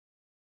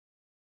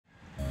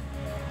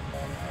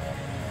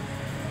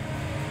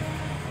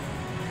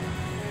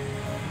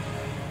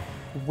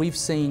We've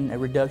seen a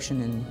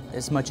reduction in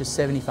as much as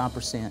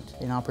 75%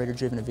 in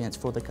operator-driven events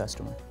for the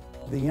customer.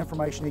 The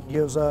information it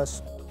gives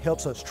us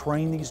helps us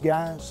train these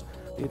guys.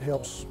 It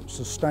helps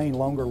sustain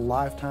longer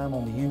lifetime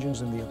on the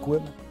engines and the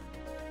equipment.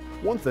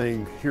 One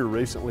thing here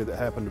recently that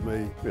happened to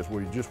me is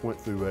we just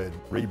went through a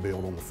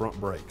rebuild on the front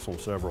brakes on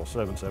several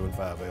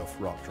 775F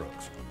rock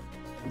trucks.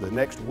 The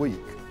next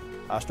week,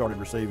 I started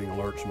receiving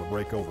alerts from a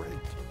brake overheat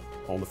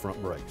on the front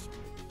brakes.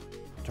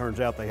 It turns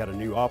out they had a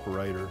new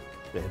operator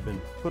that had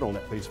been put on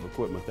that piece of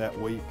equipment that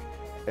week,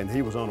 and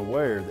he was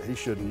unaware that he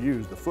shouldn't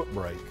use the foot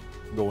brake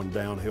going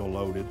downhill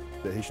loaded,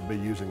 that he should be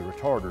using a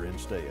retarder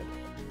instead.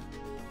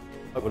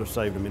 That would have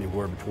saved him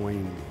anywhere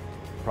between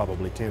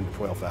probably $10,000 to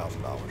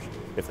 $12,000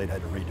 if they'd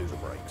had to redo the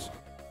brakes.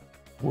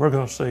 We're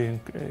going to see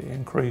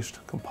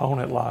increased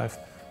component life,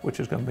 which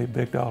is going to be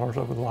big dollars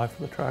over the life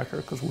of the tractor,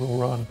 because we'll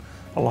run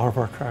a lot of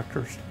our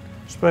tractors,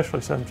 especially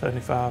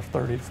 775s,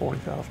 $30,000 to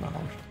 $40,000.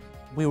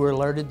 We were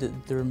alerted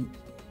that there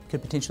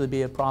could potentially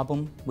be a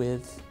problem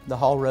with the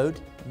haul road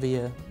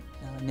via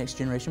next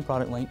generation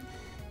product link,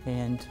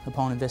 and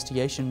upon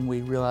investigation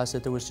we realized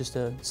that there was just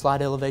a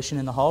slight elevation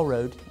in the haul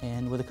road,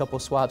 and with a couple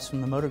of swipes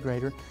from the motor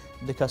grader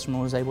the customer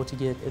was able to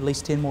get at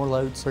least 10 more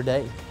loads per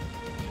day.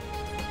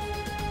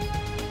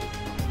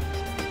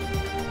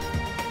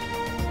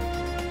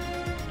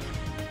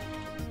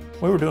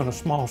 We were doing a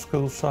small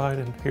school site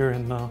here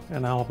in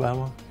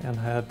Alabama, and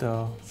had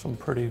some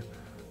pretty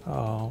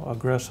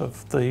aggressive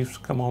thieves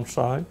come on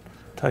site,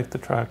 take the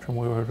tractor, and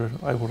we were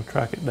able to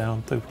track it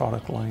down through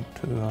product link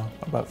to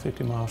about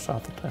 50 miles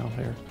south of town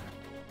here.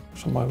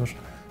 Somebody was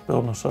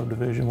building a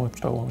subdivision with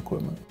stolen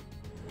equipment.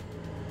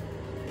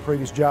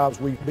 Previous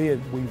jobs we've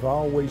bid, we've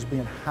always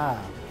been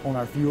high on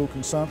our fuel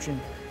consumption,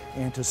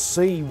 and to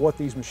see what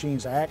these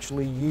machines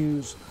actually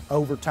use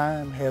over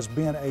time has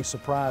been a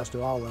surprise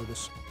to all of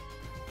us.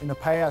 In the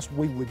past,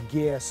 we would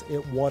guess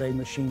at what a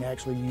machine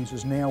actually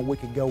uses. Now we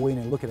could go in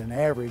and look at an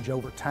average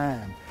over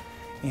time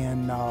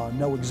and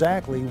know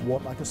exactly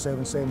what, like a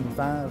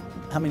 775,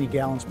 how many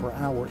gallons per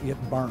hour it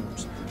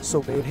burns.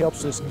 So it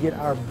helps us get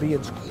our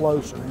bids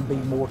closer and be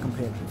more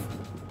competitive.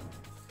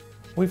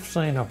 We've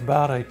seen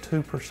about a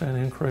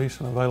 2% increase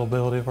in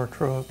availability of our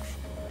trucks.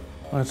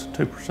 That's a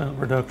 2%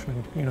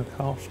 reduction in unit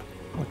cost,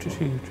 which is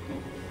huge.